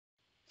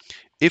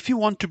if you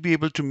want to be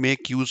able to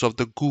make use of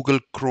the Google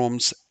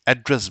Chrome's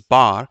address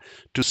bar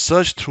to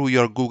search through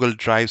your Google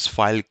Drive's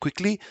file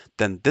quickly,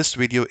 then this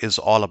video is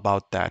all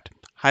about that.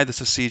 Hi, this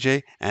is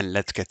CJ, and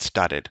let's get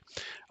started.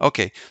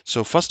 Okay,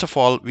 so first of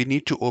all, we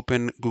need to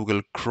open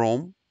Google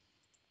Chrome.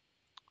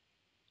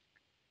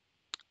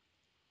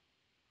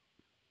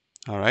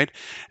 All right,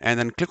 and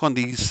then click on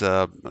these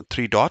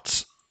three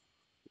dots.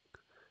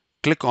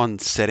 Click on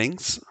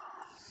Settings.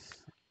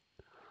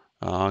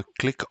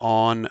 Click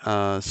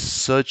on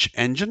Search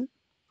Engine.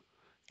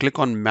 Click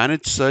on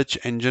Manage Search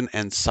Engine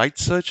and Site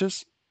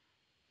Searches.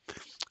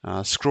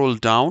 Scroll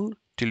down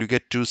till you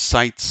get to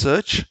Site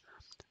Search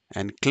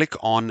and click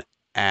on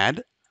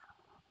Add.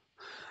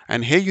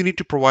 And here you need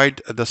to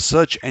provide the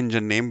search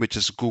engine name, which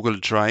is Google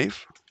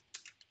Drive.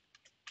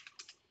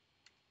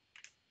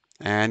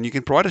 And you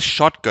can provide a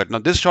shortcut. Now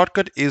this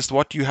shortcut is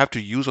what you have to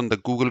use on the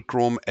Google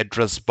Chrome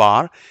address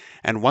bar.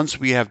 And once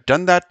we have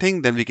done that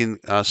thing, then we can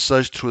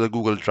search through the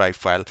Google Drive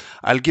file.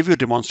 I'll give you a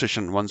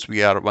demonstration once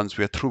we are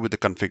through with the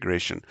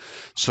configuration.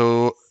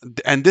 So,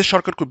 and this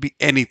shortcut could be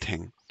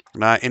anything.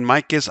 Now in my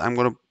case, I'm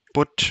going to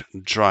put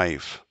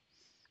Drive.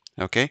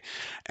 Okay,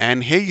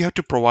 and here you have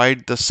to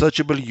provide the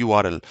searchable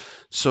URL.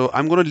 So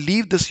I'm going to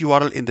leave this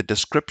URL in the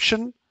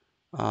description.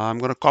 I'm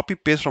going to copy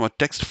paste from a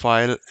text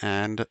file,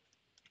 and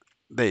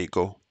there you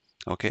go.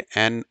 Okay,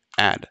 and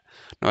add.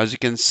 Now as you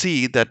can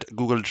see that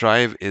Google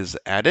Drive is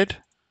added,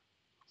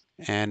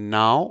 and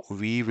now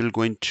we will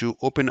going to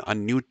open a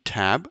new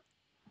tab.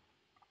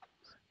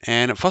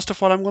 And first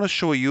of all, I'm going to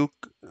show you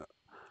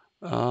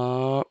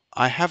I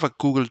have a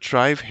Google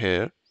Drive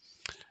here,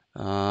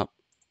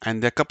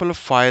 and there are a couple of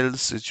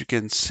files as you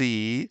can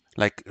see,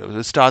 like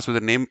it starts with the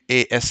name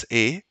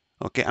ASA.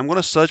 Okay, I'm going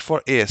to search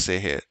for ASA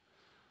here.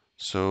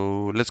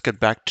 So let's get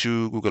back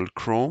to Google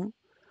Chrome.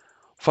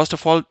 First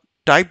of all,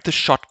 type the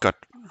shortcut.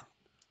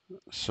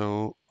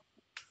 So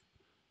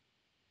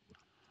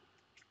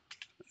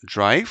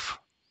Drive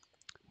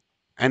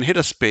and hit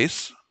a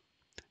space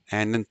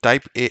and then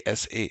type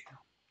ASA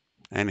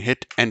and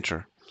hit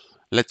enter.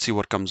 Let's see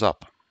what comes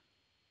up.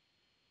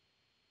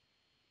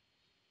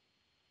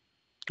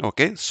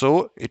 Okay,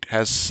 so it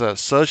has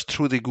searched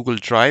through the Google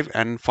Drive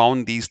and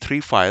found these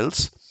three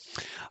files.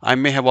 I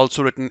may have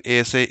also written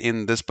ASA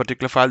in this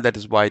particular file. That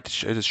is why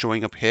it is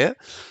showing up here.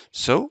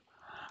 So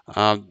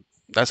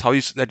that's how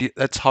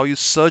you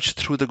search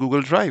through the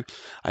Google Drive.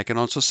 I can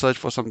also search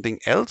for something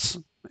else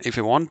if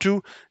you want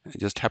to. You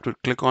just have to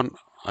click on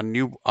a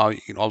new.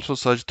 You can also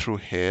search through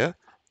here.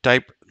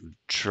 Type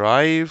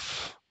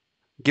Drive,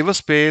 give a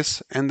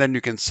space, and then you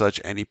can search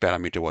any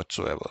parameter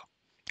whatsoever.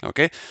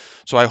 Okay,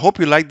 so I hope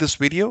you like this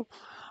video.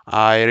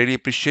 I really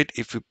appreciate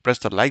if you press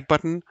the like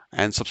button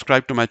and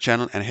subscribe to my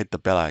channel and hit the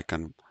bell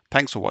icon.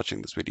 Thanks for watching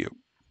this video.